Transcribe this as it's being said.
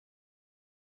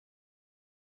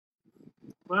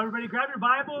Well, everybody, grab your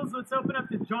Bibles. Let's open up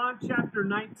to John chapter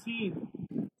 19.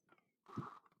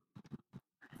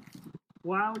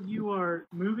 While you are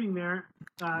moving there,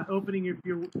 opening your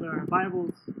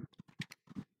Bibles,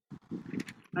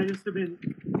 I just have been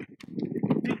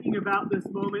thinking about this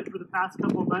moment for the past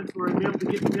couple of months where I'm able to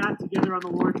get that together on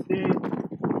the Lord's Day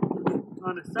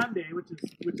on a Sunday, which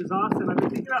is awesome. I've been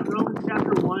thinking about Romans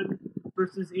chapter 1,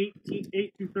 verses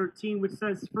 8 through 13, which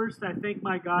says, "First, I thank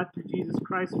my God through Jesus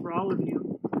Christ for all of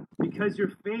you, because your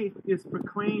faith is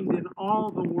proclaimed in all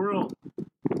the world."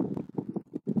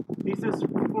 He says,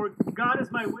 "For God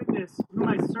is my witness, whom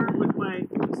I serve with my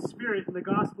spirit in the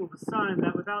gospel of the Son,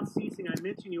 that without ceasing I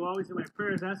mention you always in my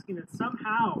prayers, asking that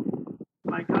somehow,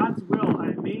 by God's will,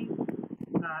 I may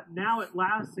now at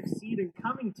last succeed in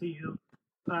coming to you.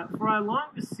 For I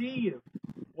long to see you."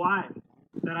 Why?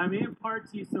 "That I may impart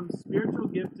to you some spiritual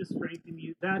gift to strengthen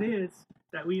you. That is,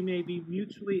 that we may be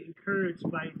mutually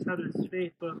encouraged by each other's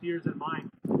faith, both yours and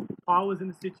mine." Paul was in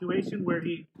a situation where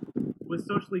he was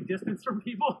socially distanced from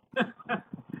people,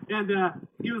 and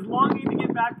he was longing to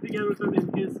get back together with them.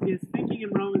 And his thinking in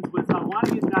Romans was, "I want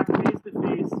to get back face to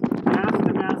face, mask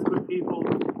to mask with people,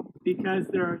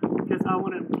 because I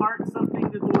want to impart something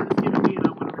that the Lord has given me, and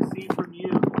I want to receive from you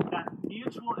that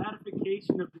mutual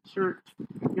edification of the church."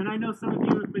 And I know some of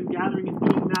you have been gathering and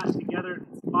doing that together, and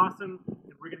it's awesome,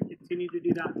 and we're going to continue to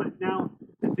do that. But now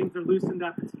that things are loosened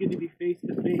up, it's good to be face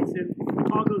to face. And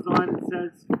Paul goes on and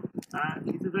says,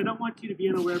 he says, "I don't want you to be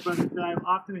unaware, brothers, that I have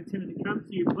often intended to come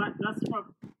to you, but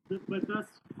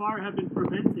thus far have been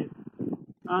prevented,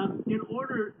 in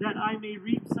order that I may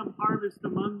reap some harvest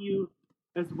among you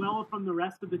as well from the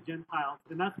rest of the Gentiles."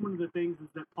 And that's one of the things is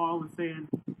that Paul was saying,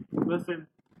 listen,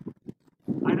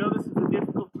 I know this is a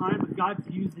difficult time, but God's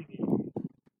using it.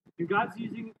 And God's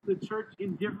using the church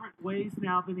in different ways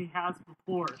now than he has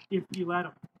before, if you let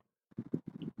him.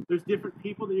 There's different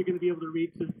people that you're going to be able to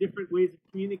reach. There's different ways of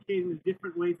communicating. There's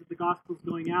different ways that the gospel's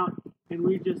going out. And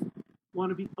we just want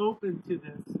to be open to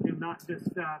this and not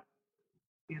just,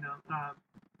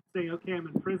 saying, okay, I'm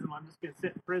in prison. I'm just going to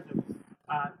sit in prison.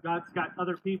 God's got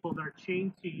other people that are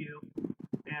chained to you,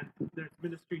 and there's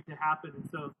ministry to happen. And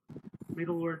so may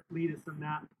the Lord lead us in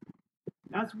that.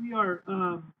 As we are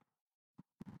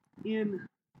in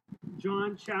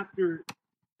John chapter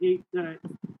 8,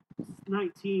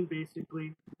 19,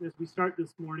 basically, as we start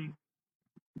this morning,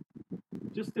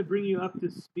 just to bring you up to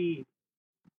speed.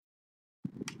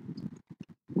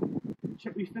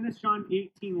 We finished John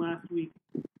 18 last week,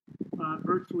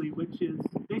 virtually, which is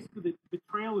basically the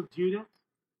betrayal of Judas.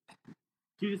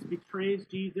 Judas betrays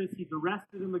Jesus. He's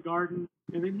arrested in the garden,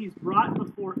 and then he's brought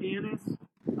before Annas,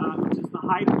 which is the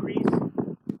high priest.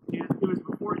 And it was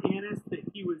before Annas that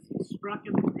he was struck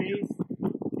in the face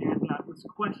and was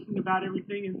questioned about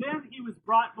everything. And then he was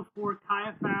brought before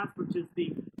Caiaphas, which is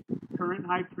the current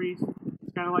high priest.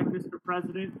 It's kind of like Mr.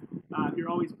 President. You're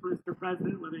always Mr.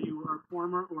 President, whether you are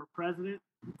former or president.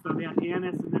 So they had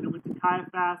Annas, and then it went to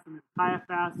Caiaphas, and then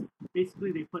Caiaphas,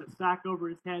 basically they put a sack over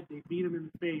his head, they beat him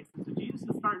in the face. And so Jesus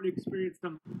is starting to experience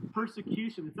some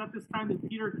persecution. It's at this time that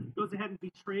Peter goes ahead and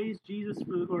betrays Jesus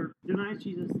or denies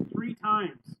Jesus 3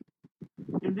 times.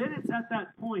 And then it's at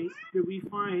that point that we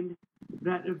find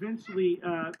that eventually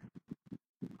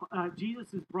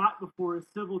Jesus is brought before a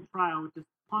civil trial, which is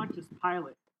Pontius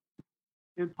Pilate.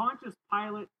 And Pontius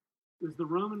Pilate was the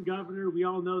Roman governor. We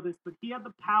all know this, but he had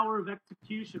the power of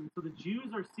execution. So the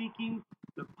Jews are seeking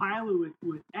the Pilate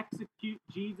would execute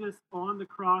Jesus on the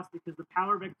cross because the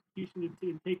power of execution had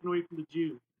been taken away from the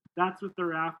Jews. That's what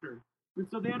they're after. And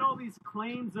so they had all these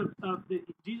claims of that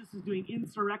Jesus is doing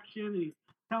insurrection, and he's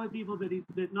telling people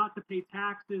that not to pay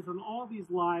taxes, and all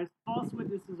these lies. False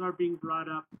witnesses are being brought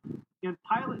up. And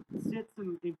Pilate sits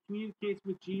and communicates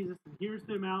with Jesus and hears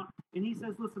them out. And he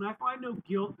says, listen, I find no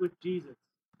guilt with Jesus.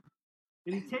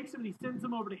 And he takes him and he sends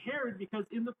him over to Herod, because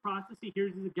in the process he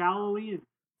hears he's a Galilean.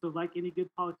 So like any good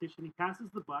politician, he passes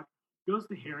the buck, goes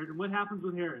to Herod. And what happens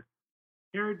with Herod?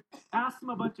 Herod asks him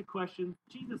a bunch of questions.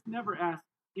 Jesus never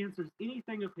answers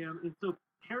anything of him. And so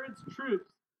Herod's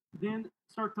troops then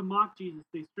start to mock Jesus.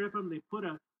 They strip him, they put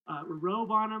a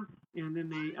robe on him, and then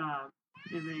they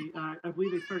I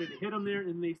believe they started to hit him there,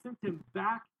 and they sent him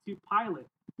back to Pilate.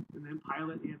 And then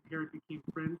Pilate and Herod became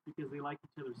friends because they liked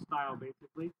each other's style,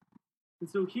 basically. And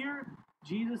so here,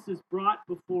 Jesus is brought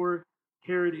before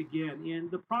Herod again. And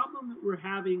the problem that we're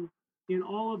having in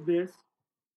all of this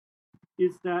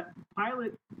is that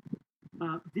Pilate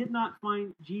did not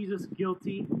find Jesus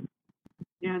guilty.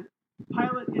 And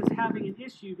Pilate is having an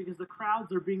issue because the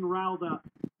crowds are being riled up.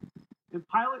 And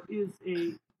Pilate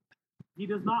he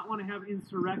does not want to have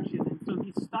insurrection. And so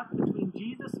he's stuck between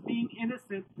Jesus being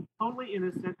innocent, totally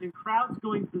innocent, and crowds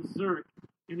going berserk.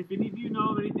 And if any of you know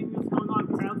of anything that's going on,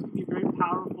 crowds can be a very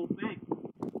powerful thing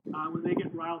when they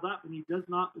get riled up, and he does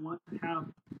not want to have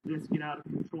this get out of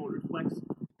control. It reflects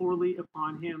poorly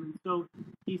upon him. And so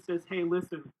he says, hey,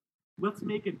 listen, let's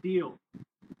make a deal.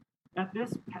 At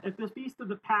the Feast of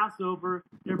the Passover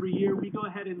every year, we go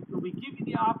ahead and we give you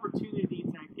the opportunity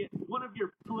to get one of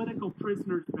your political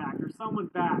prisoners back or someone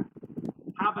back.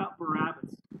 How about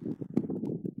Barabbas?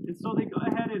 And so they go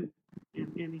ahead and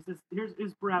he says,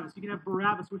 here's Barabbas. You can have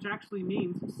Barabbas, which actually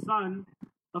means son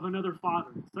of another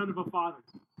father, son of a father.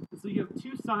 And so you have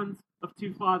two sons of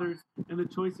two fathers, and the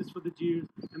choice is for the Jews,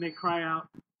 and they cry out,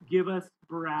 give us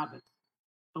Barabbas.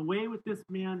 Away with this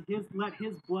man, let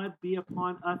his blood be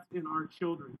upon us and our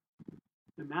children.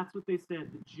 And that's what they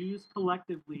said. The Jews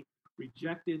collectively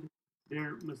rejected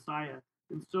their Messiah.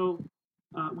 And so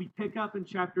we pick up in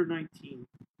chapter 19,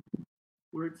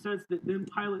 where it says that then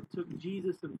Pilate took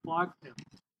Jesus and flogged him.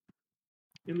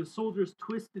 And the soldiers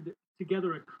twisted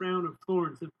together a crown of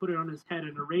thorns and put it on his head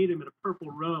and arrayed him in a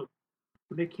purple robe.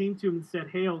 And they came to him and said,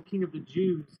 Hail, King of the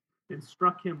Jews, and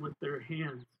struck him with their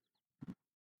hands.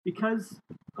 Because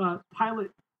Pilate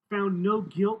found no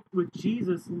guilt with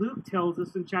Jesus, Luke tells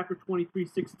us in chapter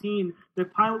 23:16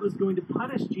 that Pilate was going to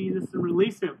punish Jesus and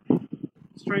release him.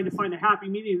 He's trying to find a happy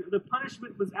medium. The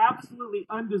punishment was absolutely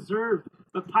undeserved,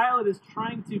 but Pilate is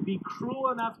trying to be cruel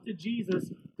enough to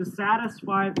Jesus to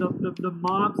satisfy the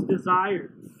mob's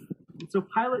desire. And so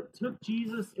Pilate took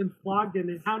Jesus and flogged him.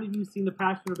 And how did you see the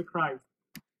Passion of the Christ?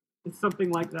 It's something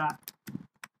like that.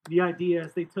 The idea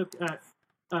is they took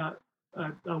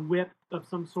a whip of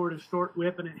some sort of short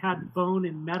whip, and it had bone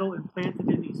and metal implanted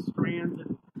in these strands,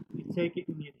 and you take it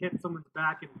and you hit someone's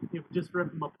back, and it would just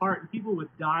rip them apart, and people would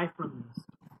die from this.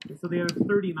 And so they have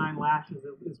 39 lashes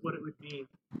is what it would be.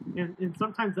 And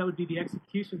sometimes that would be the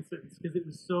execution sentence because it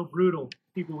was so brutal,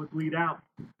 people would bleed out.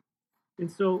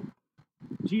 And so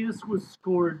Jesus was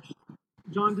scourged.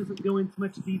 John doesn't go into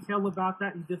much detail about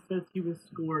that. He just says he was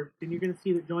scourged. And you're going to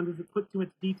see that John doesn't put too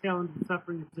much detail into the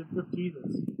suffering of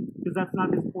Jesus, because that's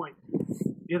not his point.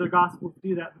 The other Gospels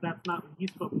do that, but that's not what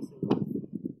he's focusing on.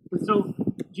 And so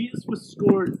Jesus was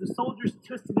scourged. The soldiers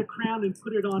twisted the crown and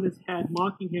put it on his head,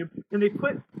 mocking him. And they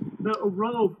put the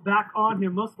robe back on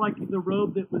him, most likely the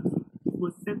robe that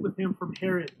was sent with him from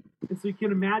Herod. And so you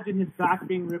can imagine his back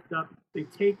being ripped up. They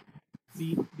take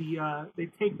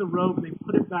the robe and they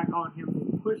put it back on him.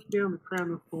 They push down the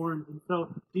crown of thorns. And so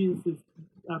Jesus is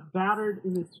battered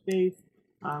in his face.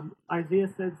 Isaiah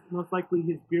says most likely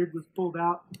his beard was pulled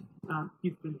out.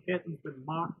 He's been hit. He's been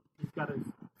mocked.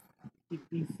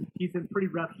 He's in pretty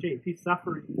rough shape. He's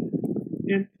suffering.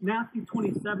 And Matthew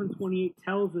 27:28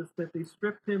 tells us that they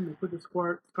stripped him, they put the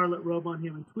scarlet robe on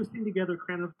him, and twisting together a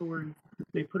crown of thorns,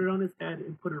 they put it on his head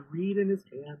and put a reed in his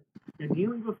hand. And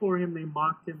kneeling before him, they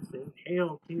mocked him, saying,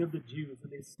 Hail, King of the Jews!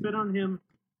 And they spit on him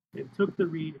and took the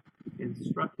reed and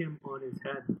struck him on his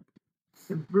head.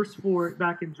 And verse 4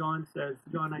 back in John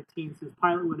 19 says,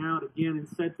 Pilate went out again and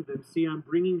said to them, See, I'm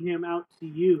bringing him out to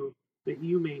you, that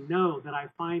you may know that I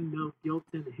find no guilt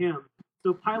in him.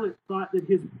 So Pilate thought that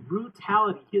his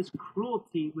brutality, his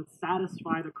cruelty would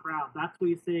satisfy the crowd. That's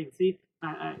what he's saying. See,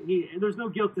 there's no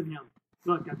guilt in him.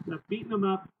 Look, I've beaten him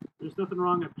up. There's nothing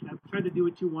wrong. I've tried to do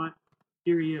what you want.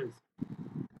 Here he is.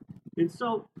 And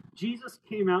so Jesus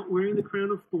came out wearing the crown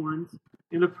of thorns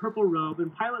and a purple robe,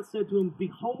 and Pilate said to him,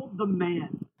 Behold the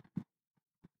man.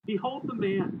 Behold the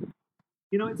man.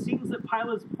 You know, it seems that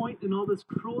Pilate's point in all this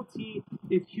cruelty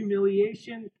and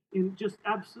humiliation and just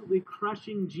absolutely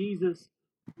crushing Jesus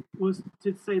was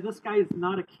to say, this guy is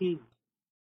not a king.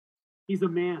 He's a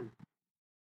man.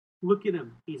 Look at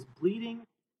him. He's bleeding.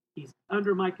 He's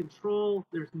under my control.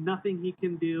 There's nothing he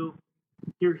can do.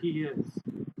 Here he is,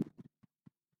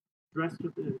 dressed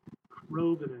with a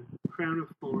robe and a crown of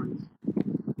thorns.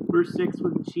 Verse 6,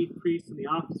 when the chief priests and the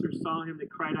officers saw him, they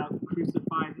cried out,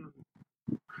 Crucify him,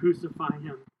 crucify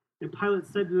him. And Pilate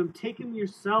said to them, Take him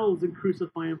yourselves and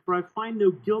crucify him, for I find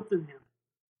no guilt in him.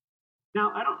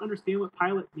 Now, I don't understand what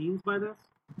Pilate means by this.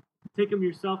 Take him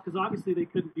yourself, because obviously they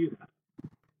couldn't do that.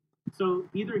 So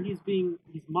either he's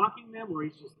mocking them, or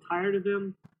he's just tired of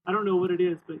them. I don't know what it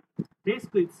is, but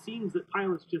basically it seems that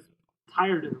Pilate's just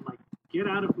tired of them. Like, get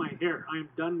out of my hair. I am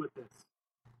done with this.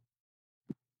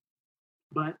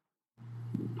 But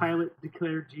Pilate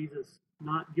declared Jesus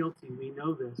not guilty. We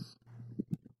know this.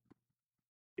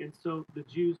 And so the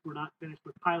Jews were not finished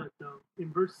with Pilate, though.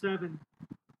 In verse 7,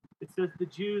 it says, The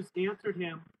Jews answered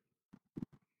him.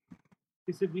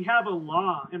 He said, We have a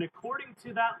law, and according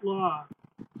to that law,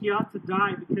 he ought to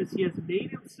die because he has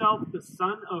made himself the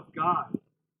Son of God.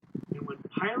 And when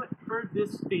Pilate heard heard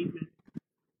this statement,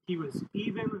 he was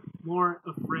even more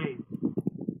afraid.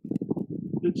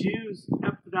 The Jews,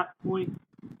 up to that point,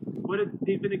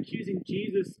 they've been accusing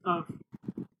Jesus of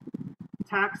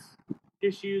tax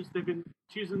issues. They've been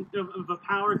accusing of a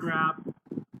power grab.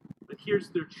 But here's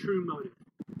their true motive,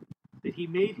 that he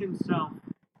made himself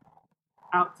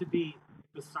out to be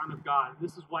the Son of God. And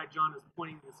this is why John is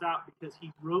pointing this out, because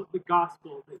he wrote the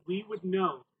gospel that we would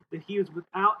know that he is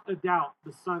without a doubt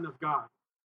the Son of God.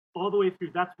 All the way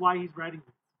through. That's why he's writing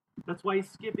this. That's why he's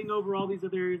skipping over all these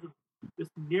other areas of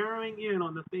just narrowing in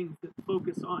on the things that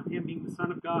focus on him being the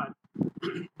Son of God.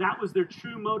 That was their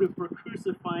true motive for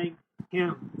crucifying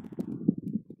him.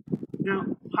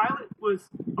 Now, Pilate was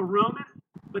a Roman,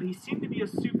 but he seemed to be a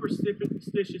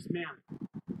superstitious man.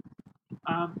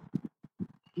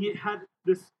 He had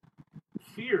this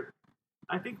fear.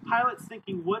 I think Pilate's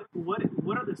thinking, what's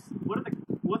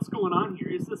going on here?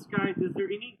 Is this guy? Is there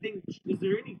any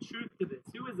truth to this?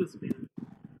 Who is this man?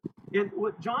 And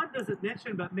what John doesn't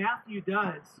mention, but Matthew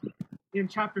does in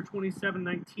chapter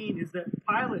 27:19, is that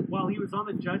Pilate, while he was on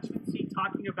the judgment seat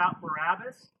talking about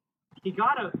Barabbas, he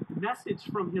got a message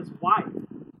from his wife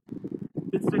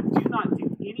that said, "Do not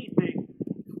do anything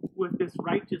with this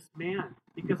righteous man,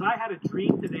 because I had a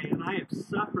dream today and I have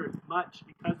suffered much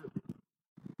because of it."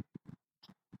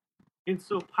 And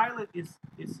so Pilate is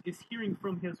hearing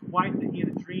from his wife that he had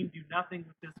a dream, do nothing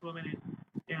with this woman,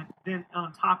 and then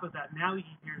on top of that, now he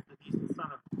hears that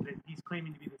he's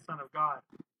claiming to be the Son of God.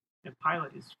 And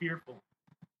Pilate is fearful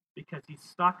because he's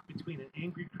stuck between an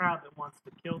angry crowd that wants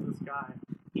to kill this guy.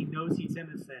 He knows he's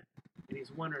innocent, and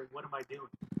he's wondering, what am I doing?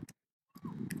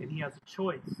 And he has a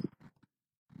choice.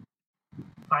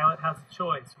 Pilate has a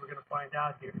choice. We're going to find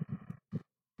out here.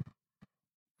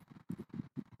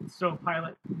 So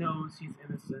Pilate knows he's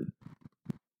innocent.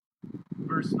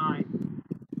 Verse 9.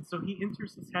 So he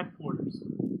enters his headquarters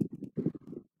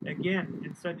again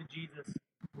and said to Jesus,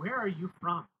 "Where are you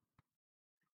from?"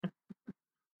 I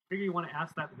figure you want to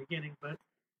ask that at the beginning, but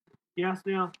he asks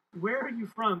now, "Where are you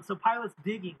from?" So Pilate's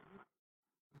digging.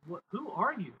 Who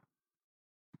are you?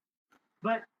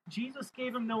 But Jesus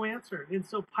gave him no answer. And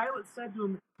so Pilate said to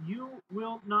him, "You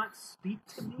will not speak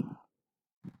to me?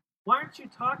 Why aren't you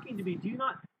talking to me? Do you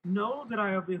not know that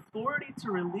I have the authority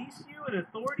to release you and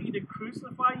authority to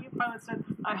crucify you?" Pilate said,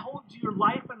 "I hold your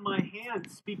life in my hand.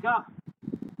 Speak up,"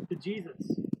 to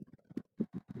Jesus.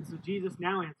 And so Jesus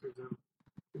now answers him.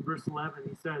 In verse 11,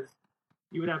 he says,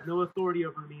 "You would have no authority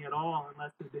over me at all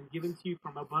unless it had been given to you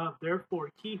from above.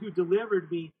 Therefore, he who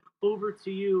delivered me over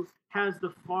to you has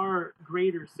the far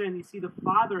greater sin." You see, the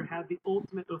Father had the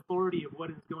ultimate authority of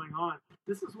what is going on.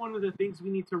 This is one of the things we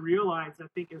need to realize, I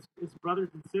think, as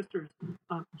brothers and sisters.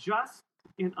 Just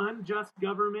and unjust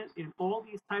government and all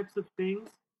these types of things,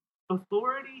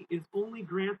 authority is only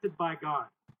granted by God.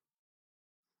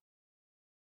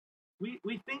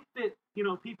 We think that,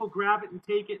 people grab it and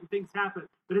take it and things happen,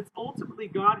 but it's ultimately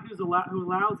God who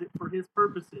allows it for his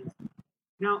purposes.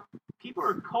 Now, people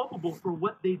are culpable for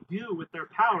what they do with their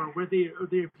power, whether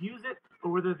they abuse it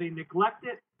or whether they neglect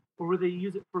it or whether they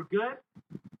use it for good.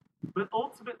 But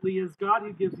ultimately, it's God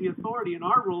who gives the authority, and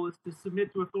our role is to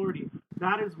submit to authority.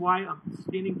 That is why I'm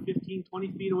standing 15,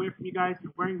 20 feet away from you guys.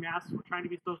 We're wearing masks. We're trying to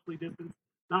be socially distanced,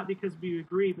 not because we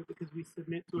agree, but because we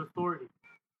submit to authority.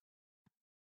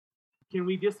 Can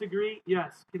we disagree?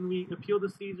 Yes. Can we appeal to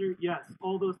Caesar? Yes.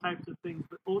 All those types of things.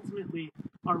 But ultimately,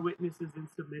 our witness is in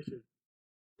submission.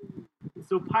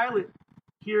 So Pilate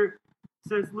here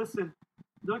says, "Listen,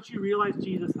 don't you realize,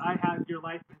 Jesus, I have your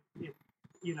life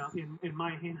in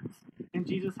my hands?" And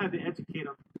Jesus had to educate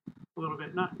him a little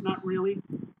bit. Not really.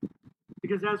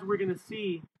 Because as we're going to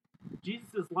see,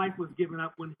 Jesus' life was given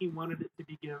up when he wanted it to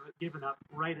be given up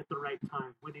right at the right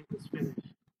time, when it was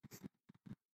finished.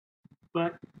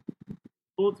 But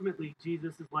ultimately,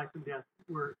 Jesus' life and death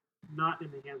were not in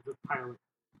the hands of Pilate.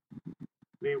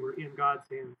 They were in God's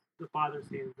hands, the Father's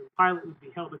hands. And Pilate would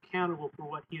be held accountable for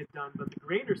what he had done. But the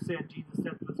greater sin, Jesus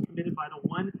said, was committed by the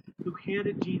one who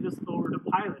handed Jesus over to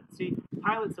Pilate. See,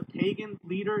 Pilate's a pagan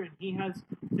leader, and he has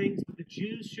things that the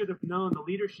Jews should have known, the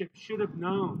leadership should have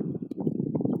known.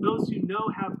 Those who know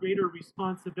have greater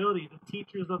responsibility. The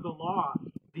teachers of the law,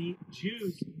 the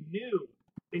Jews knew.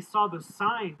 They saw the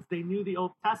signs. They knew the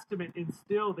Old Testament, and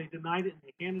still they denied it, and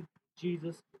they handed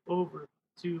Jesus over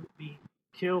to be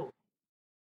killed.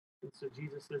 And so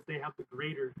Jesus says they have the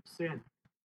greater sin.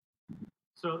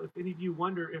 So if any of you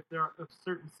wonder if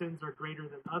certain sins are greater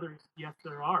than others, yes,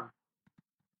 there are.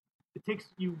 It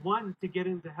takes you one to get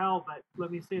into hell, but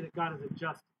let me say that God is a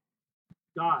just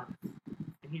God,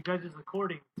 and he judges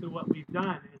according to what we've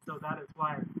done. And so that is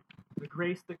why the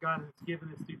grace that God has given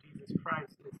us through Jesus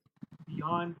Christ is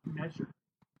beyond measure,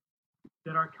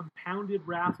 that our compounded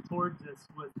wrath towards us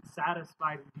was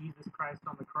satisfied in Jesus Christ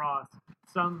on the cross,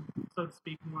 some, so to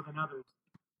speak, more than others.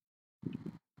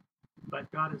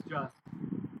 But God is just.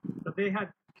 But they had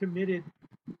committed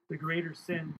the greater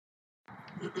sin.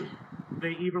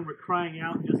 They even were crying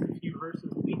out in just a few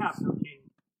verses, "We have no king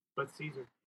but Caesar."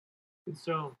 And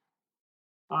so,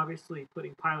 obviously,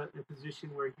 putting Pilate in a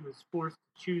position where he was forced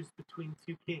to choose between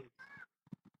two kings.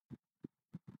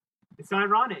 It's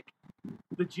ironic.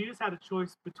 The Jews had a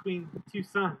choice between two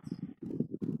sons.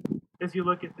 As you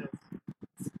look at this,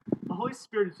 the Holy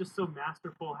Spirit is just so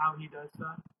masterful how he does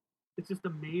that. It's just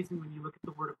amazing when you look at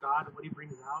the Word of God and what he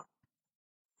brings out.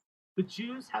 The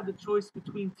Jews had the choice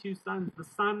between two sons. The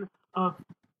son of,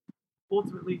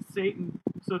 ultimately, Satan,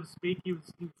 so to speak.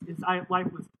 His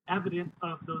life was evident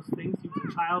of those things. He was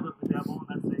a child of the devil, and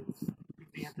that's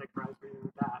the Antichrist, or anything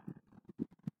like that.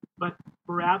 But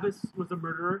Barabbas was a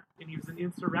murderer, and he was an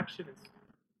insurrectionist.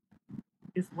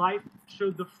 His life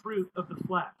showed the fruit of the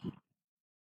flesh.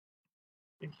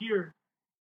 And here,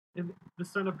 and the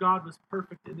Son of God was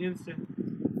perfect and innocent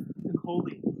and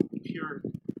holy and pure.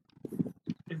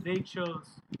 And they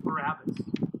chose Barabbas.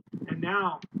 And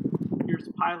now, here's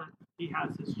Pilate. He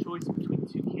has his choice between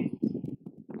two kings.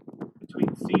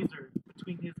 Between Caesar,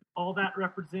 between all that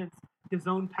represents his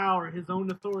own power, his own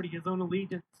authority, his own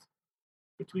allegiance.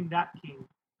 Between that king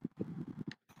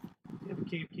and the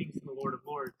King of Kings and the Lord of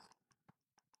Lords.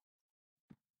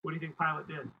 What do you think Pilate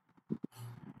did?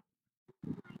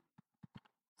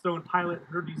 So when Pilate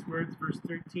heard these words, verse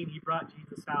 13, he brought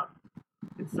Jesus out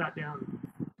and sat down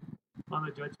on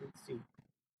the judgment seat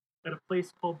at a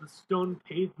place called the Stone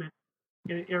Pavement,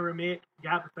 in Aramaic,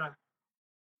 Gabbatha.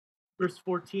 Verse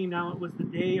 14, now it was the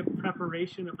day of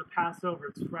preparation of the Passover.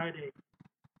 It's Friday,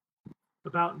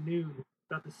 about noon,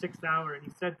 about the 6th hour. And he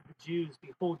said to the Jews,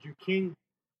 "Behold your king."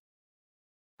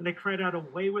 And they cried out,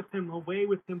 away with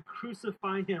him,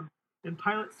 crucify him." And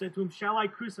Pilate said to him, "Shall I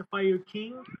crucify your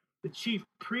king?" The chief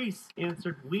priests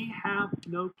answered, "We have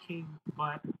no king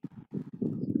but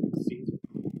Caesar."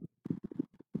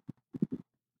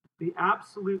 The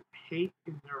absolute hate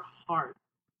in their heart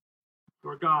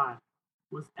for God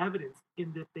was evidenced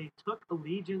in that they took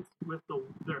allegiance with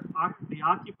the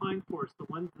occupying force, the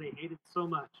ones they hated so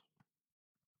much,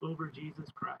 over Jesus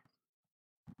Christ,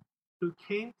 who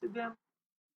came to them,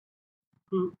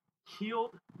 who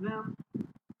healed them,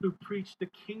 who preached the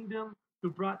kingdom, who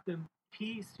brought them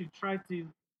peace, who tried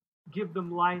to give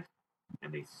them life,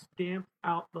 and they stamped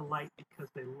out the light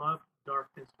because they loved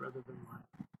darkness rather than light.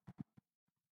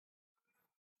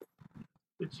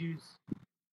 The Jews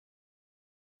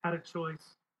had a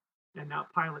choice, and now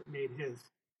Pilate made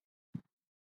his.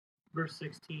 Verse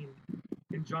 16,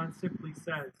 and John simply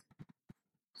says,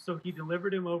 so he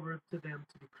delivered him over to them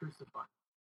to be crucified.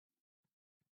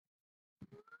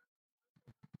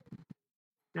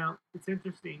 Now, it's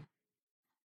interesting.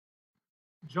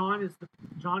 John is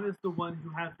the one who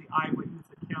has the eyewitness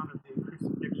account of the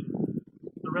crucifixion.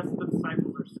 The rest of the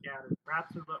disciples are scattered.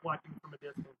 Perhaps they're watching from a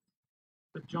distance.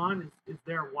 But John is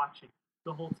there watching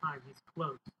the whole time. He's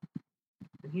close.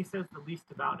 And he says the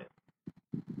least about it.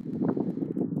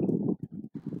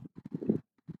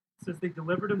 It says they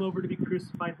delivered him over to be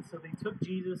crucified. So they took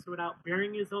Jesus and went out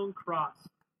bearing his own cross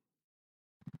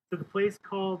to the place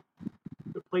called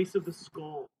the place of the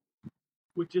skull,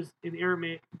 which is in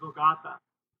Aramaic Golgotha.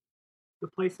 The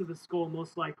place of the skull,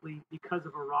 most likely because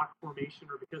of a rock formation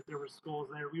or because there were skulls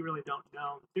there. We really don't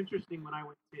know. It's interesting, when I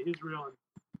went to Israel in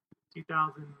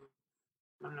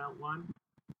 2001,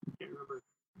 can't remember.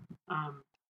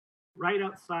 Right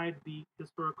outside the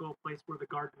historical place where the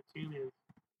Garden Tomb is,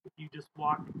 if you just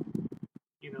walk,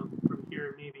 from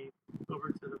here maybe over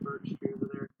to the birch tree over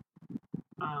there,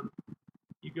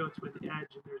 you go to an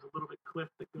edge and there's a little bit cliff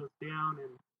that goes down,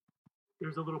 and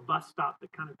there's a little bus stop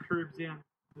that kind of curves in.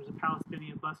 There's a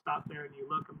Palestinian bus stop there, and you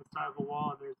look on the side of the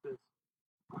wall, and there's this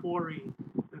quarry,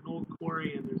 an old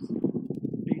quarry, and there's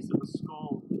the base of a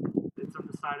skull that's on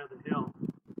the side of the hill.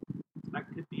 That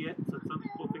could be it. So some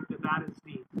people think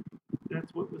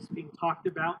that's what was being talked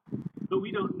about, but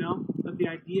we don't know. But the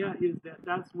idea is that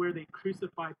that's where they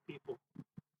crucified people.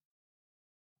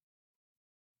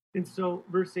 And so,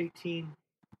 verse 18,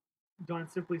 John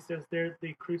simply says there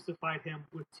they crucified him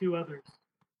with two others,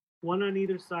 one on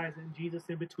either side, and Jesus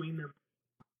in between them.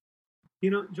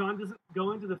 John doesn't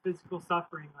go into the physical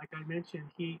suffering. Like I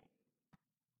mentioned,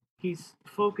 he's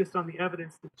focused on the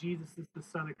evidence that Jesus is the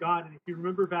Son of God. And if you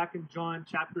remember back in John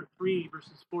chapter 3,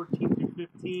 verses 14 through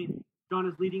 15, John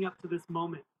is leading up to this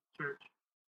moment, church.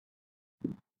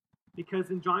 Because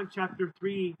in John chapter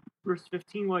 3, verse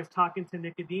 15, while he's talking to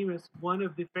Nicodemus, one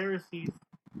of the Pharisees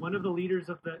one of the leaders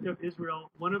of Israel,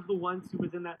 one of the ones who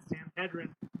was in that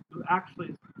Sanhedrin, who actually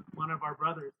is one of our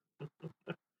brothers,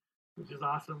 which is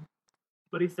awesome.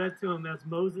 But he said to him, as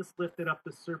Moses lifted up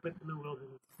the serpent in the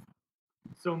wilderness,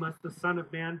 so must the Son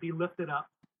of Man be lifted up,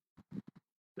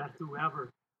 that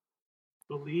whoever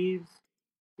believes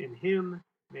in him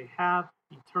may have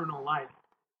eternal life.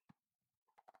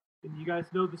 And you guys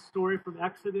know the story from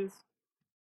Exodus,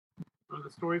 or the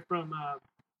story from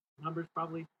Numbers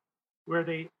probably, where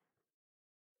they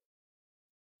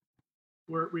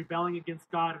were rebelling against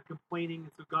God and complaining,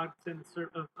 and so God sent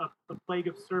a plague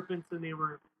of serpents, and they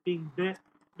were being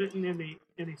bitten, and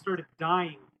they started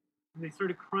dying, and they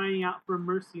started crying out for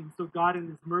mercy, and so God in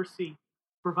his mercy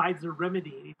provides a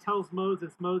remedy. And he tells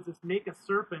Moses, make a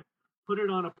serpent, put it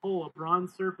on a pole, a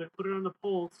bronze serpent, put it on the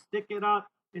pole, stick it up,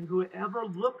 and whoever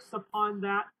looks upon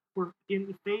that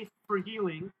in faith for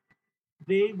healing,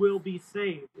 they will be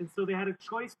saved. And so they had a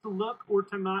choice to look or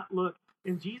to not look.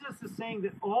 And Jesus is saying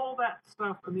that all that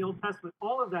stuff in the Old Testament,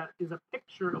 all of that is a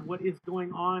picture of what is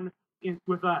going on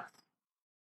with us.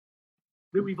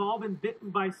 That we've all been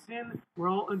bitten by sin. We're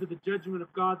all under the judgment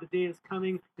of God. The day is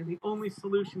coming. And the only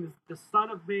solution is the Son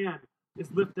of Man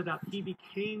is lifted up. He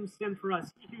became sin for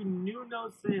us. He who knew no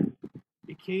sin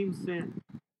became sin,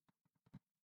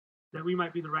 that we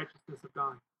might be the righteousness of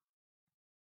God.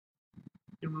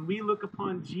 And when we look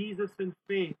upon Jesus in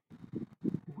faith,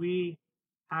 we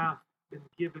have been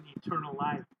given eternal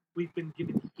life. We've been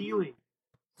given healing,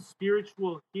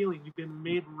 spiritual healing. We've been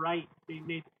made right, been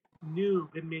made new,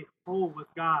 been made whole with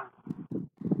God.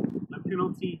 The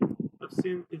penalty of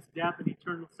sin is death and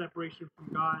eternal separation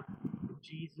from God.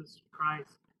 Jesus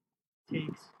Christ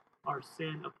takes our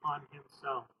sin upon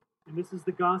himself. And this is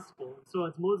the gospel. And so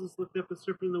as Moses lifted up the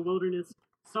serpent in the wilderness,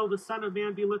 so the Son of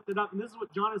Man be lifted up. And this is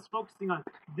what John is focusing on.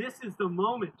 This is the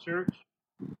moment, church.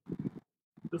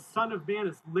 The Son of Man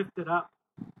is lifted up.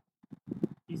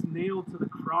 He's nailed to the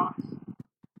cross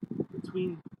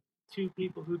between two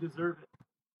people who deserve it.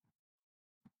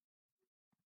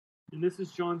 And this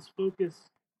is John's focus.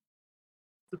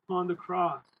 It's upon the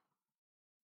cross.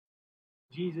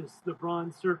 Jesus, the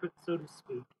bronze serpent, so to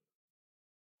speak,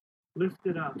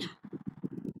 lifted up.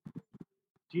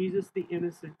 Jesus, the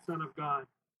innocent Son of God,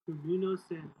 who knew no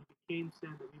sin, he became sin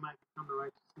that we might become the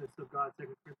righteousness of God, 2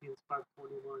 Corinthians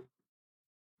 5:21.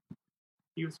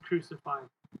 He was crucified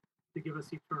to give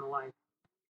us eternal life.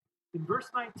 In verse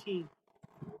 19,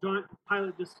 John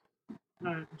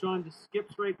just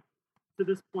skips right to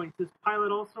this point. It says,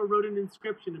 Pilate also wrote an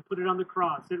inscription and put it on the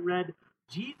cross. It read,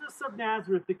 Jesus of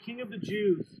Nazareth, the King of the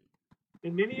Jews.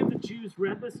 And many of the Jews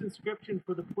read this inscription,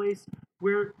 for the place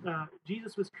where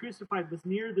Jesus was crucified was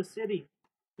near the city.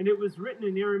 And it was written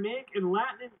in Aramaic, in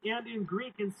Latin, and in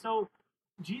Greek. And so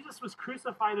Jesus was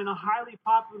crucified in a highly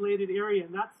populated area.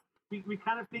 And that's, we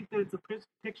kind of think that it's a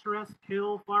picturesque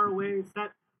hill far away,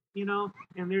 set,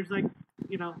 and there's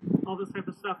all this type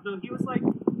of stuff. No, he was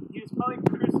probably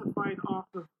crucified off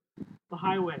of the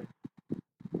highway.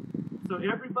 So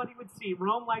everybody would see.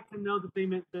 Rome liked to know that they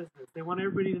meant business. They want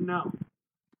everybody to know.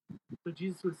 So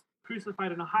Jesus was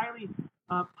crucified in a highly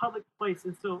public place.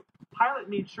 And so Pilate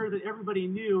made sure that everybody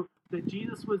knew that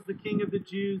Jesus was the King of the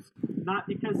Jews, not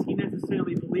because he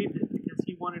necessarily believed it, because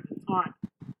he wanted to taunt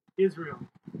Israel.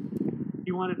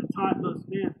 He wanted to taunt those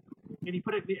men. And he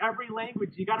put it in every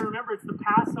language. You got to remember, it's the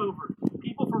Passover.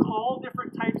 People from all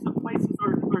different types of places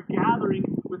are gathering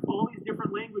with all these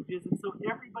different languages. And so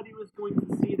everybody was going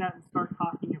to see that and start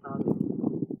talking about it.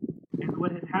 And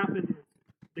what had happened is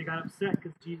they got upset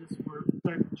because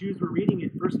the Jews were reading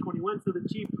it. Verse 21, so the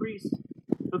chief priests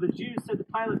of the Jews said to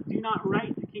Pilate, do not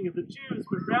write the King of the Jews,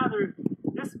 but rather,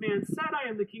 this man said, I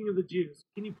am the King of the Jews.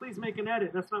 Can you please make an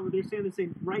edit? That's not what they're saying. They're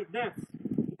saying, write this.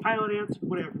 Pilate answered,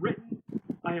 what I have written,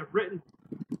 I have written.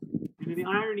 And the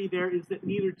irony there is that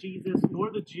neither Jesus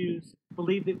nor the Jews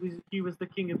believed that he was the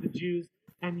King of the Jews.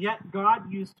 And yet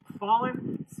God used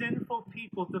fallen, sinful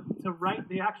people to write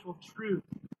the actual truth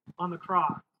on the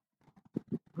cross.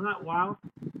 Isn't that wild?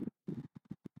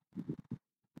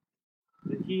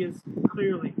 That he is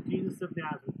clearly Jesus of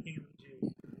Nazareth, King of the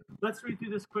Jews. Let's read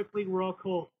through this quickly. We're all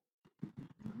cold.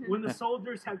 When the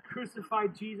soldiers had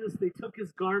crucified Jesus, they took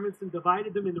his garments and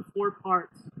divided them into 4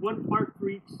 parts, 1 part for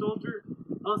each soldier,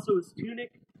 also his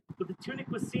tunic. But the tunic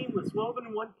was seamless, woven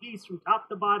in one piece from top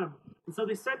to bottom. And so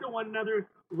they said to one another,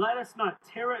 let us not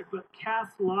tear it, but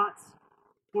cast lots,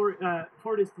 for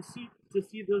it is to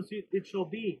see those who it shall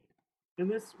be. And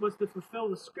this was to fulfill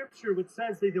the scripture which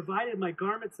says, they divided my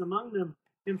garments among them,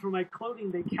 and for my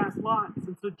clothing they cast lots.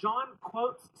 And so John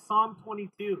quotes Psalm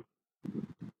 22.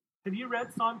 Have you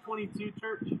read Psalm 22,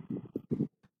 church?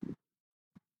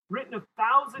 written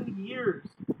 1,000 years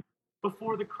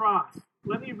before the cross.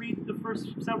 Let me read the first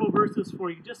several verses for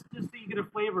you, just so you get a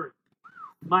flavor.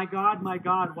 My God,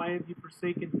 why have you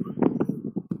forsaken me?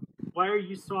 Why are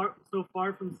you so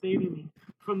far from saving me?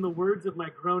 From the words of my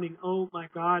groaning, oh my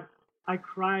God, I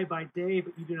cry by day,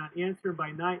 but you do not answer,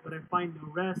 by night, but I find no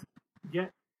rest.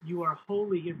 Yet you are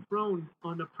holy, enthroned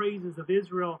on the praises of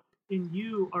Israel. In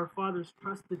you our fathers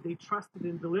trusted. They trusted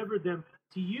and delivered them.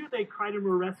 To you they cried and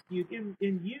were rescued. In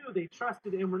you they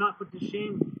trusted and were not put to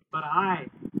shame. But I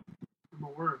am a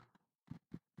worm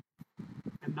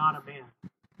and not a man.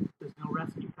 There's no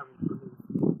rescue coming from me.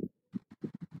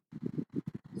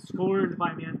 Scorned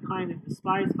by mankind and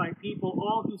despised by people,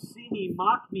 all who see me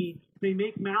mock me. They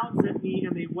make mouths at me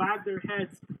and they wag their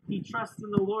heads. He trusts in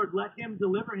the Lord. Let him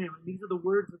deliver him. And these are the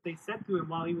words that they said to him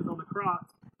while he was on the cross.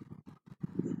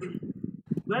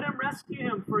 Let him rescue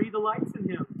him, for he delights in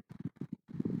him.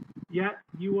 Yet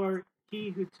you are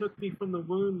he who took me from the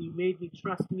womb. You made me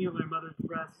trust me of my mother's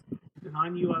breast. And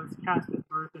on you I was cast at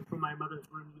birth, and from my mother's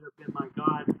womb you have been my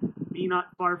God. Be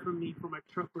not far from me,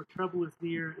 for trouble is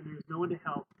near, and there is no one to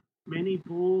help. Many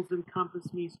bulls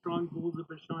encompass me, strong bulls of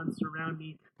Bashan surround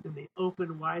me, and they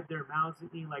open wide their mouths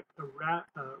at me like a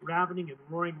ravening and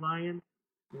roaring lion.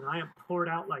 And I am poured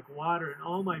out like water, and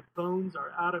all my bones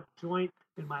are out of joint,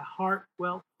 and my heart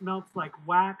melts like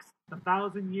wax.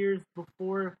 1,000 years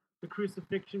before the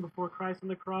crucifixion, before Christ on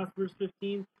the cross, verse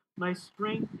 15, my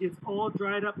strength is all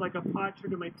dried up like a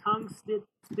potsherd, and my tongue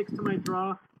sticks to my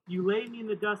jaw. You lay me in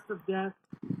the dust of death.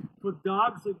 For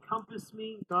dogs encompass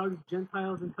me, dogs,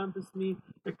 Gentiles encompass me.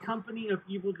 A company of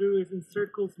evildoers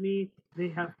encircles me. They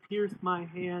have pierced my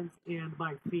hands and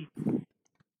my feet.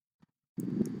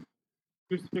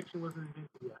 Crucifixion wasn't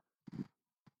invented yet.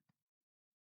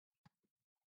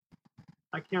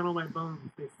 I count all my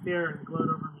bones. They stare and gloat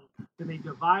over me. Then they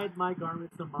divide my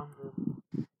garments among them.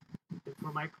 And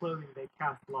for my clothing they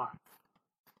cast lots.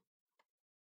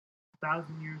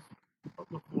 1,000 years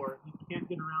before, you can't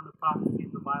get around the prophecy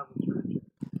of the Bible church.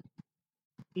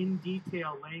 In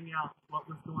detail, laying out what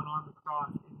was going on the cross.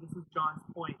 And this is John's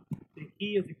point, that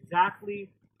he is exactly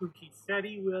who he said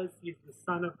he was. He is the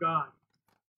Son of God.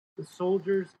 The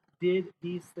soldiers did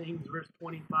these things, verse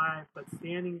 25, but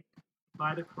standing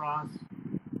by the cross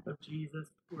of Jesus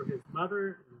were his mother,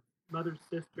 and his mother's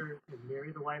sister, and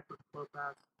Mary, the wife of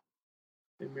Clopas,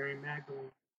 and Mary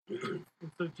Magdalene.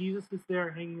 And so Jesus is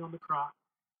there hanging on the cross.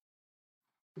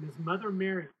 And his mother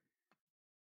Mary,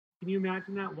 can you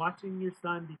imagine that? Watching your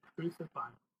son be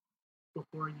crucified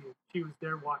before you. She was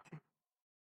there watching.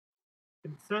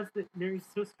 And it says that Mary's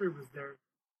sister was there,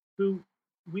 who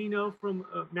we know from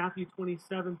Matthew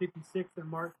 27:56 and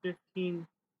Mark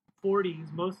 15:40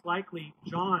 is most likely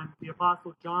John, the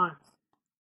Apostle John's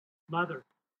mother.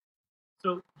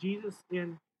 So Jesus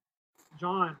and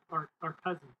John are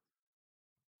cousins,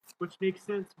 which makes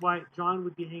sense why John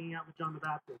would be hanging out with John the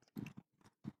Baptist.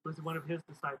 Was one of his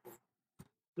disciples.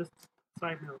 Just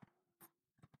side note.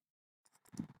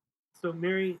 So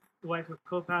Mary, the wife of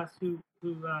Clopas, whom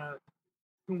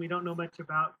we don't know much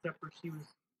about, except for she was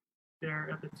there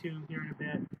at the tomb here in a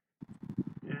bit.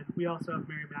 And we also have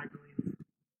Mary Magdalene,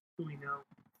 who we know.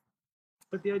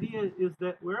 But the idea is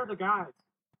that where are the guys?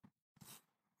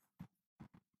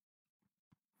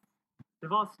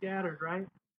 They've all scattered, right?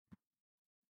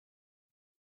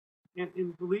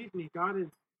 And believe me, God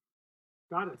has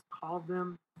called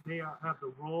them. They have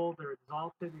the role. They're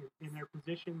exalted in their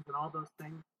positions and all those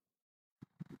things.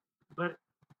 But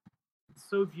it's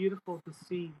so beautiful to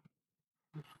see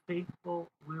the faithful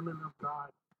women of God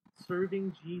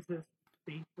serving Jesus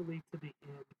faithfully to the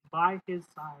end by his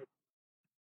side.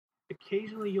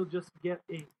 Occasionally you'll just get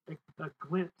a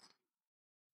glimpse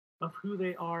of who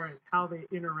they are and how they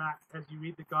interact as you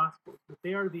read the Gospels. But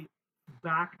they are the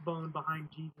backbone behind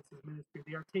Jesus' ministry.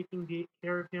 They are taking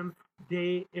care of him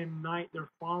day and night. They're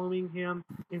following him.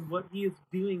 And what he is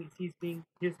doing is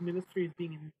his ministry is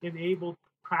being enabled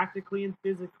practically and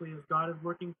physically as God is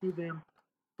working through them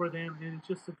for them. And it's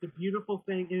just such a beautiful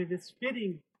thing. And it is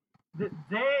fitting that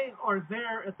they are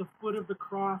there at the foot of the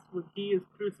cross when he is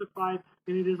crucified.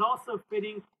 And it is also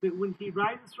fitting that when he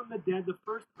rises from the dead, the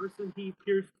first person he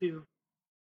appears to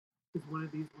is one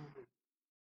of these women.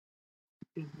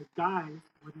 And the guys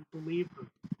wouldn't believe him.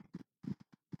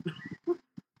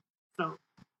 So,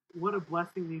 what a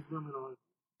blessing these women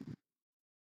are.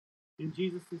 And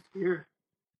Jesus is here.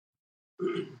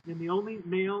 And the only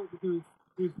male who's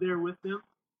there with them,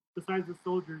 besides the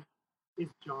soldiers, is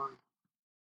John.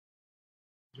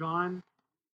 John,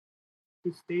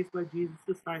 who stays by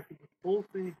Jesus' side through the whole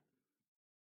thing.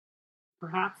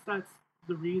 Perhaps that's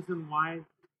the reason why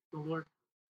the Lord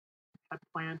had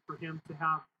planned for him to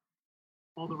have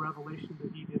all the revelation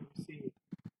that he did receive.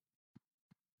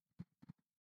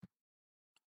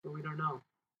 But we don't know.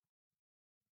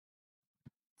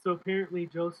 So apparently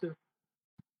Joseph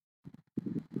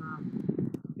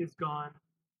is gone.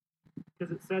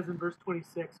 Because it says in verse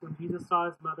 26, when Jesus saw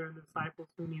his mother and the disciples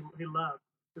whom he loved,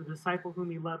 the disciple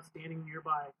whom he loved standing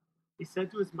nearby, he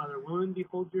said to his mother, "Woman,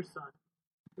 behold your son."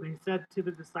 And he said to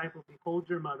the disciple, "Behold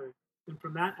your mother." And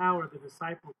from that hour the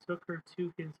disciple took her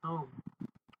to his home.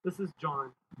 This is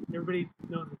John. Everybody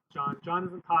knows it's John. John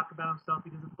doesn't talk about himself.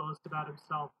 He doesn't boast about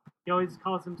himself. He always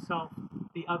calls himself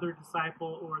the other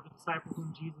disciple or the disciple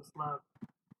whom Jesus loved.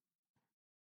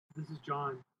 This is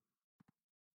John.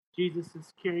 Jesus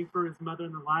is caring for his mother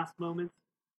in the last moments.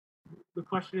 The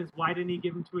question is, why didn't he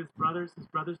give him to his brothers? His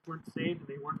brothers weren't saved and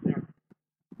they weren't there.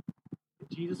 And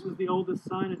Jesus was the oldest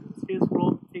son, and it was his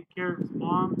role to take care of his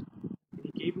mom. And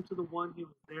he gave him to the one who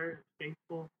was there and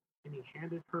faithful, and he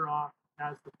handed her off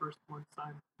as the firstborn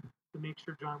son to make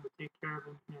sure John would take care of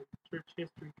him. And church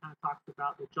history kind of talks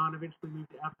about that John eventually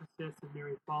moved to Ephesus and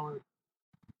Mary followed,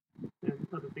 and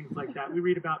other things like that. We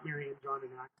read about Mary and John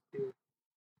in Acts 2.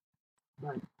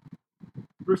 But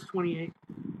verse 28,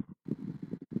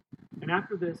 and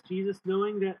after this, Jesus,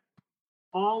 knowing that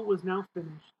all was now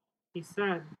finished, he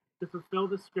said, to fulfill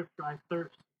the scripture, "I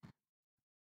thirst."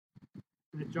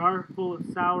 And a jar full of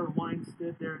sour wine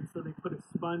stood there, and so they put a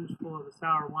sponge full of the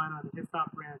sour wine on a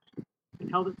hyssop branch and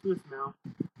held it to his mouth.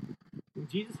 When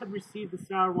Jesus had received the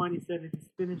sour wine, he said, "It is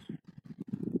finished."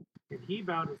 And he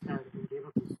bowed his head and gave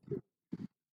up his spirit.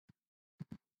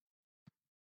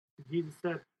 And Jesus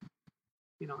said,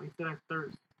 he said, "I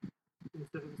thirst." And he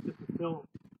said it was to fulfill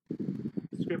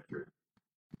scripture.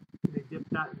 And they dipped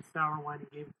that in sour wine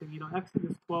and gave it to him.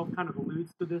 Exodus 12 kind of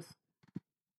alludes to this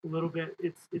a little bit.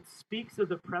 It speaks of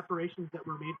the preparations that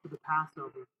were made for the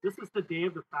Passover. This is the day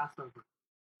of the Passover,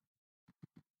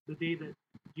 the day that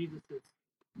Jesus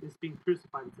is being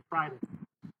crucified. It's a Friday.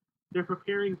 They're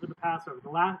preparing for the Passover.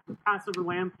 The Passover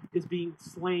lamb is being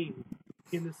slain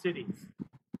in the cities.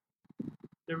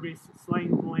 Everybody's slaying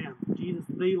the lamb. Jesus,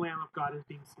 the Lamb of God, is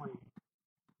being slain.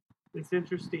 It's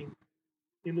interesting.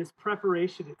 In this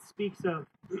preparation, it speaks of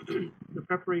the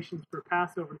preparations for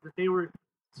Passover, that they were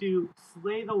to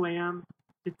slay the lamb,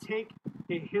 to take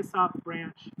a hyssop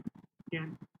branch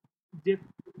and dip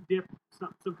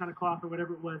some kind of cloth or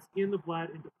whatever it was in the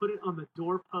blood and to put it on the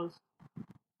doorpost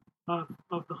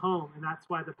of the home. And that's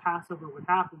why the Passover would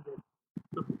happen,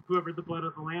 that whoever the blood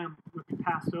of the lamb would be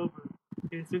passed over.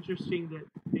 And it's interesting that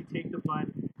they take the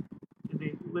blood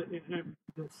and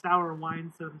the sour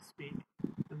wine, so to speak,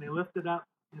 and they lift it up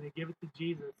and they give it to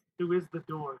Jesus, who is the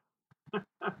door.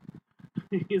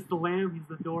 He's the lamb, he's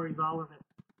the door, he's all of it.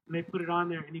 And they put it on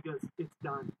there and he goes, "It's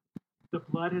done. The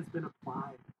blood has been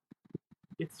applied.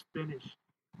 It's finished.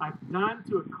 I've done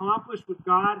to accomplish what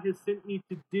God has sent me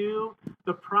to do.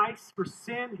 The price for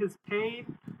sin has paid.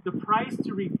 The price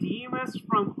to redeem us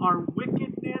from our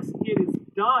wickedness, it is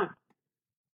done."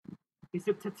 He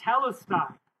said,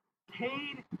 "Tetelestai,"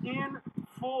 paid in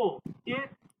full.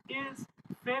 It is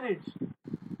finished.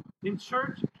 In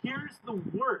church, here's the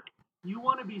work. You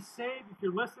want to be saved. If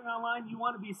you're listening online, you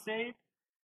want to be saved.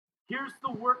 Here's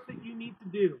the work that you need to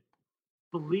do.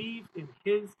 Believe in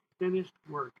his finished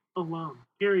work alone.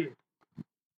 Period.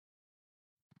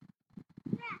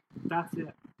 That's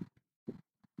it.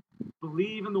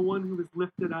 Believe in the one who was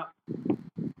lifted up,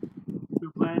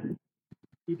 who bled,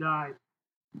 who died,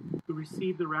 who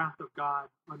received the wrath of God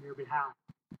on your behalf.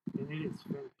 And it is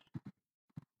finished.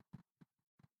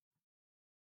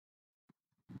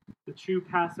 The true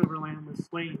Passover lamb was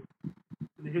slain,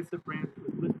 and the hyssop branch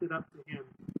was lifted up to him,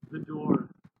 the door,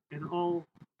 and all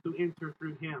who enter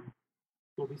through him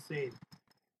will be saved.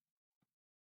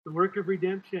 The work of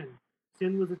redemption,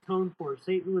 sin was atoned for,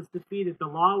 Satan was defeated, the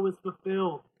law was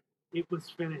fulfilled, it was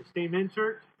finished. Amen,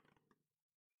 church?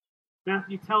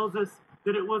 Matthew tells us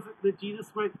that it wasn't that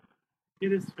Jesus went,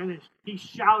 "It is finished." He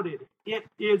shouted, "It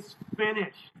is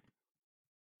finished."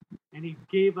 And he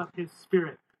gave up his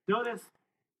spirit. Notice,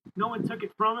 no one took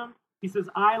it from him. He says,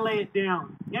 "I lay it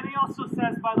down." And he also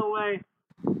says, by the way,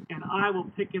 "And I will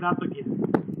pick it up again."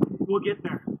 We'll get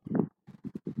there.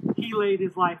 He laid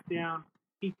his life down.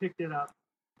 He picked it up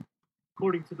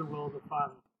according to the will of the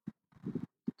Father.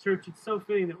 Church, it's so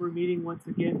fitting that we're meeting once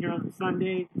again here on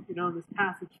Sunday, in this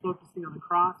passage focusing on the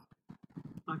cross,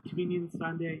 on Communion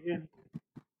Sunday. And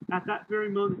at that very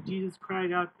moment, Jesus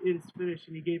cried out, "It is finished,"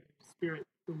 and he gave his spirit.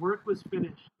 The work was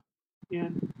finished.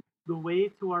 And the way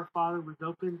to our Father was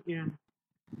opened, and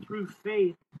through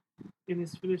faith in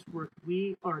his finished work,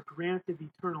 we are granted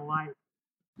eternal life.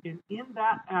 And in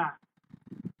that act,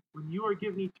 When you are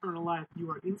given eternal life,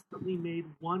 you are instantly made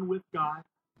one with God,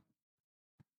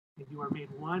 and you are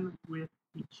made one with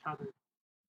each other.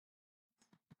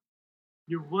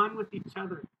 You're one with each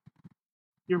other.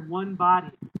 You're one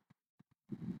body.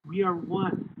 We are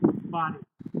one body.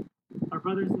 Our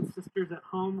brothers and sisters at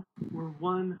home, we're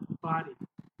one body.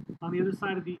 On the other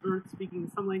side of the earth,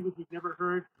 speaking some language we've never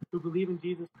heard, who believe in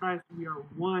Jesus Christ, we are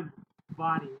one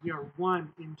body. We are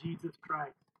one in Jesus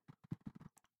Christ.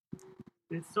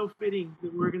 And it's so fitting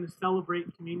that we're going to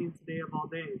celebrate communion today of all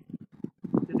days.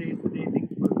 Today is the day things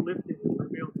were lifted and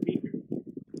we're able to be here.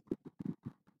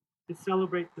 To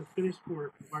celebrate the finished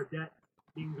work of our debt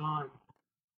being gone,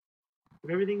 of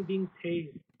everything being paid.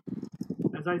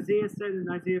 As Isaiah said in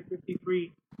Isaiah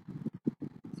 53,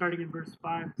 starting in verse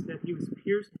 5, it said, He was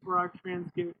pierced for our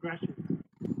transgressions,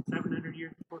 700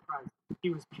 years before Christ. He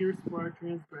was pierced for our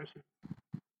transgressions.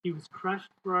 He was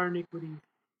crushed for our iniquities,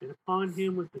 and upon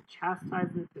him was the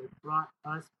chastisement that brought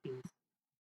us peace.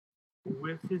 And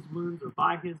with his wounds, or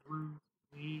by his wounds,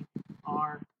 we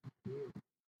are healed.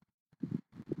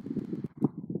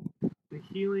 The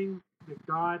healing that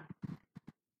God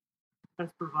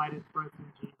has provided for us in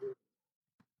Jesus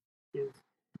is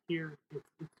here.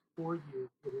 It's for you.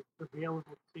 It is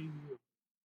available to you.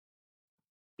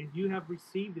 And you have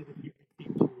received it if you've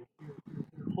received Jesus.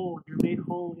 You're whole. You're made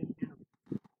whole in him.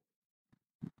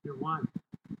 You're one.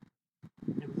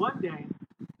 And one day,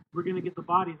 we're going to get the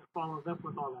body that follows up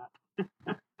with all that.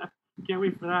 Can't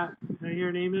wait for that. Can I hear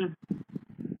an amen?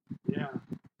 Yeah.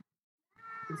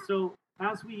 And so,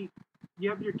 as you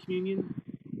have your communion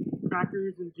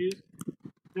crackers and juice.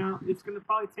 Now, it's going to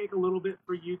probably take a little bit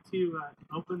for you to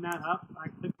open that up.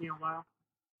 It took me a while.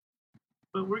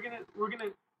 But we're gonna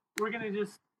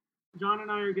just, my son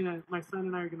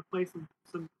and I are gonna play some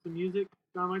music.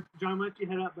 John, why don't you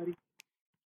head up, buddy?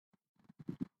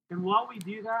 And while we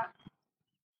do that,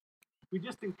 we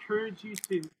just encourage you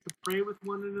to pray with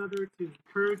one another, to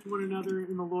encourage one another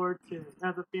in the Lord, to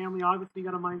as a family. Obviously, you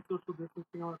got to mind social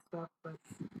distancing, all that stuff. But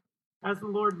as the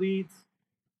Lord leads,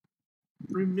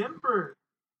 remember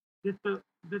that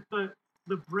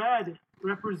the bread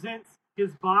represents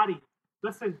His body.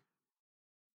 Listen,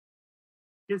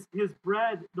 his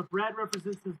bread, the bread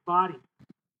represents His body.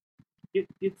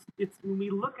 It's when we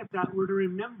look at that, we're to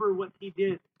remember what He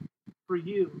did for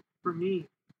you, for me.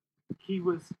 He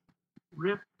was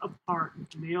ripped apart,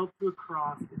 nailed to a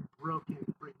cross, and broken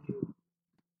for you.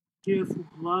 His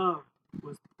love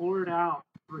was poured out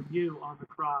for you on the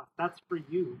cross. That's for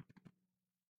you.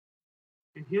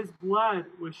 And His blood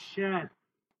was shed.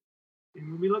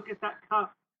 And when we look at that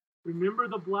cup, remember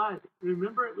the blood.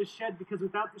 Remember it was shed, because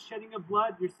without the shedding of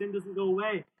blood, your sin doesn't go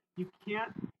away. You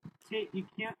can't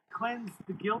cleanse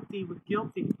the guilty with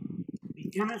guilty.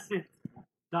 The innocent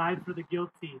died for the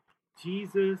guilty.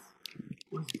 Jesus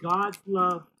was God's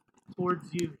love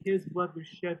towards you. His blood was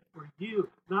shed for you,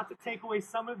 not to take away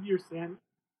some of your sin,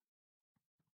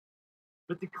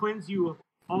 but to cleanse you of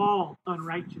all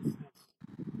unrighteousness.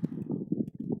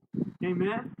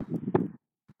 Amen?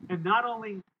 And not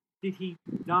only did He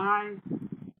die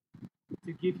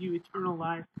to give you eternal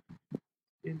life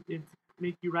and to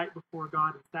make you right before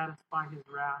God and satisfy His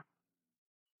wrath,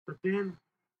 but then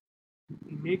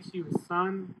He makes you a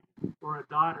son or a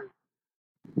daughter.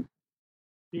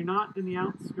 You're not in the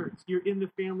outskirts. You're in the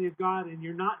family of God, and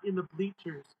you're not in the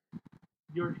bleachers.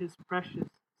 You're His precious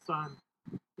son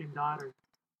and daughter.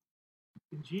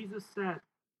 And Jesus said,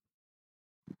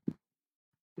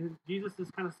 and Jesus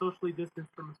is kind of socially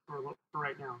distanced from us for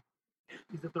right now.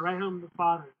 He's at the right hand of the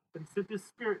Father. But He sent His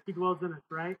Spirit who dwells in us,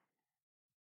 right?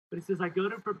 But He says, I go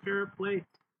to prepare a place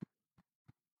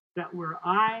that where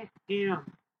I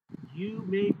am, you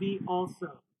may be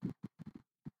also.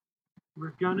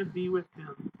 We're going to be with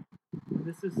Him. And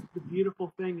this is the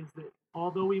beautiful thing, is that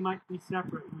although we might be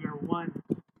separate, we are one.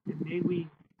 And may we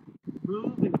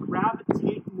move and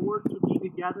gravitate more to be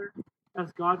together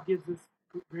as God gives us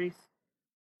grace,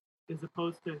 as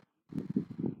opposed to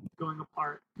going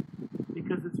apart.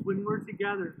 Because it's when we're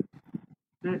together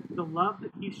that the love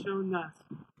that He's shown us,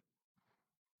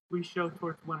 we show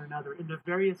towards one another in the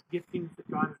various giftings that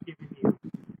God has given you.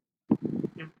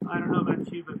 And I don't know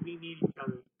about you, but we need each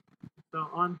other. So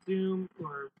on Zoom,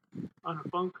 or on a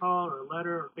phone call, or a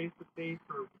letter, or face-to-face,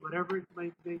 or whatever it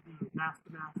might be,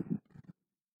 mask-to-mask,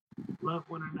 love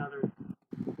one another.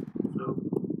 So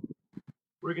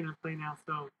we're going to play now.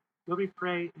 So let me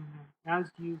pray, and then as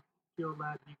you feel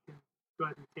led, you can go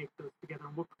ahead and take those together,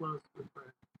 and we'll close with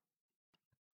prayer.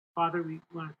 Father, we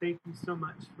want to thank You so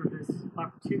much for this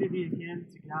opportunity again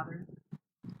to gather.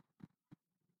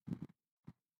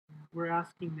 We're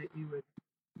asking that You would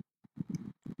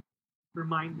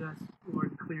remind us,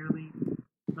 Lord, clearly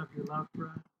of your love for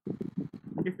us.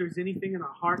 If there's anything in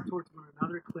our heart towards one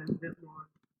another, cleanse it,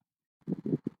 Lord.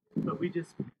 But we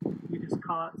just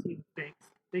call out to you thanks.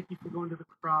 Thank you for going to the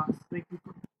cross. Thank you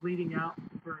for bleeding out,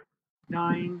 for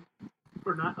dying,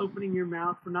 for not opening your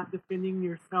mouth, for not defending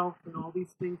yourself and all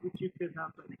these things that you could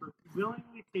have, but for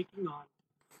willingly taking on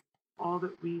all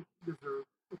that we deserve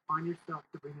upon yourself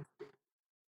to bring us to you.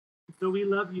 And so we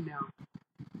love you now,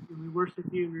 and we worship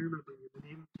you and we remember you.